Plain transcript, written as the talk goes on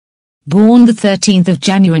Born the 13th of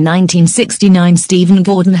January 1969, Stephen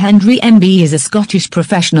Gordon Hendry MB is a Scottish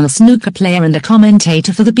professional snooker player and a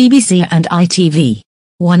commentator for the BBC and ITV.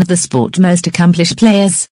 One of the sport's most accomplished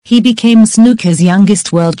players, he became snooker's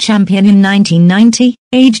youngest world champion in 1990,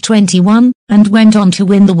 age 21, and went on to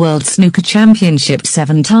win the World Snooker Championship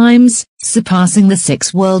 7 times, surpassing the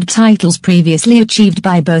 6 world titles previously achieved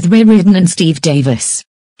by both Ray Reardon and Steve Davis.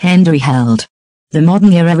 Hendry held the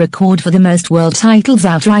modern-era record for the most world titles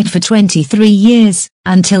outright for 23 years,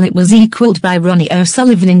 until it was equalled by Ronnie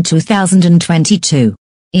O'Sullivan in 2022.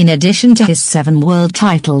 In addition to his 7 world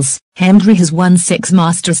titles, Hendry has won 6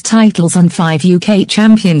 Masters titles and 5 UK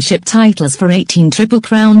Championship titles for 18 Triple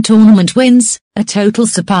Crown tournament wins, a total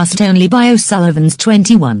surpassed only by O'Sullivan's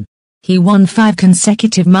 21. He won 5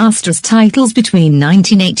 consecutive Masters titles between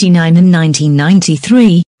 1989 and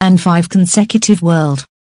 1993, and 5 consecutive world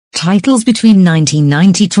titles between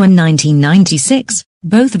 1992 and 1996,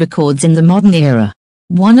 both records in the modern era.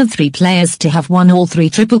 One of 3 players to have won all 3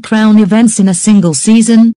 Triple Crown events in a single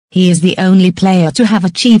season, he is the only player to have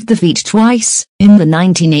achieved the feat twice, in the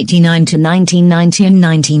 1989-1990 and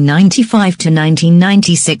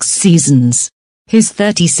 1995-1996 seasons. His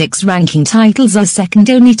 36 ranking titles are second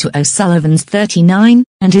only to O'Sullivan's 39,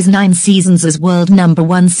 and his 9 seasons as world number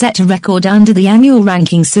 1 set a record under the annual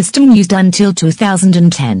ranking system used until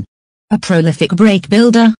 2010. A prolific break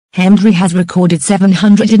builder, Hendry has recorded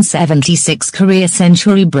 776 career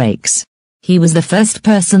century breaks. He was the first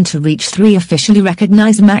person to reach 3 officially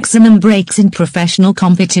recognized maximum breaks in professional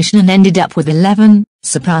competition and ended up with 11,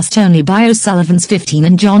 surpassed only by O'Sullivan's 15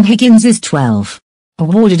 and John Higgins's 12.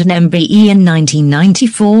 Awarded an MBE in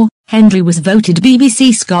 1994, Hendry was voted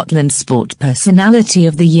BBC Scotland Sport Personality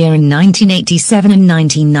of the Year in 1987 and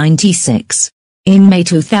 1996. In May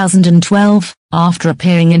 2012, after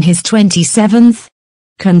appearing in his 27th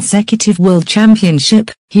consecutive World Championship,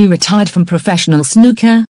 he retired from professional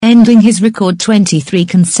snooker, ending his record 23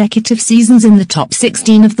 consecutive seasons in the top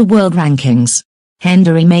 16 of the world rankings.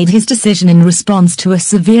 Hendry made his decision in response to a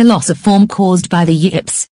severe loss of form caused by the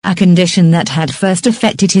yips, a condition that had first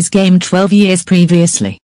affected his game 12 years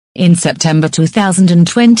previously. In September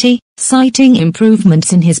 2020, citing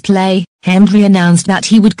improvements in his play, Hendry announced that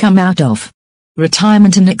he would come out of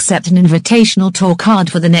retirement and accept an invitational tour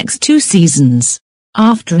card for the next 2 seasons.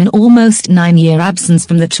 After an almost 9-year absence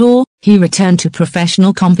from the tour, he returned to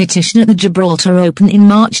professional competition at the Gibraltar Open in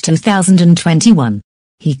March 2021.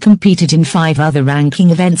 He competed in 5 other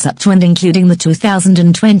ranking events up to and including the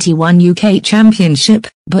 2021 UK Championship,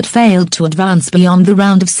 but failed to advance beyond the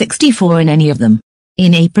round of 64 in any of them.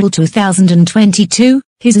 In April 2022,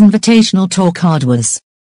 his invitational tour card was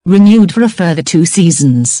renewed for a further 2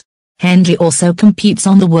 seasons. Hendry also competes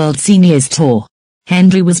on the World Seniors Tour.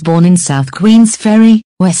 Hendry was born in South Queensferry,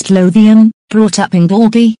 West Lothian, brought up in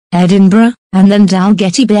Galway, Edinburgh, and then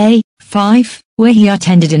Dalgety Bay, Fife, where he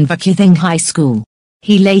attended Inverkeithing High School.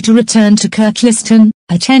 He later returned to Kirkliston,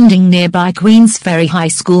 attending nearby Queensferry High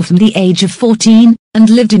School from the age of 14, and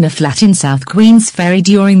lived in a flat in South Queensferry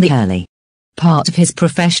during the early part of his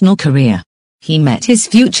professional career. He met his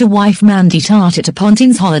future wife Mandy Tart at a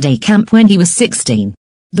Pontins holiday camp when he was 16.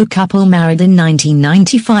 The couple married in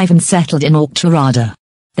 1995 and settled in Auchterarder.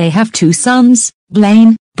 They have 2 sons,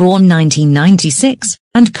 Blaine, born 1996,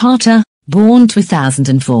 and Carter, born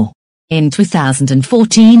 2004. In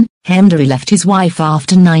 2014, Hendry left his wife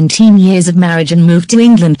after 19 years of marriage and moved to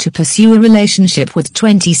England to pursue a relationship with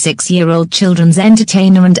 26-year-old children's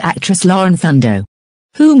entertainer and actress Lauren Thundo,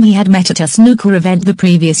 whom he had met at a snooker event the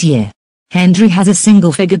previous year. Hendry has a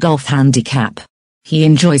single-figure golf handicap. He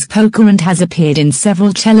enjoys poker and has appeared in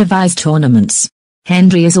several televised tournaments.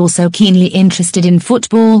 Hendry is also keenly interested in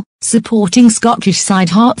football, supporting Scottish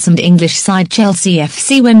side Hearts and English side Chelsea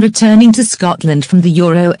FC when returning to Scotland from the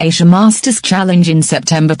Euro Asia Masters Challenge in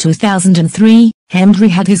September 2003. Hendry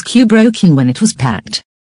had his queue broken when it was packed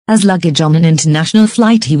as luggage on an international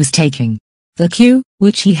flight he was taking. The queue,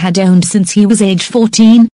 which he had owned since he was age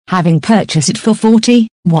 14, having purchased it for 40,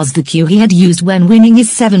 was the queue he had used when winning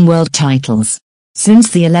his 7 world titles. Since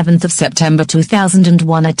the 11th of September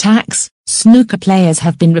 2001 attacks, snooker players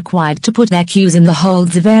have been required to put their cues in the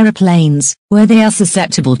holds of aeroplanes, where they are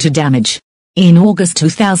susceptible to damage. In August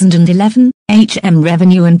 2011, HM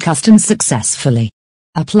Revenue and Customs successfully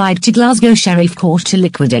applied to Glasgow Sheriff Court to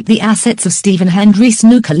liquidate the assets of Stephen Hendry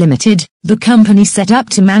Snooker Limited, the company set up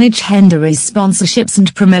to manage Hendry's sponsorships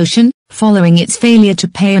and promotion, following its failure to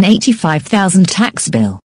pay an £85,000 tax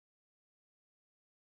bill.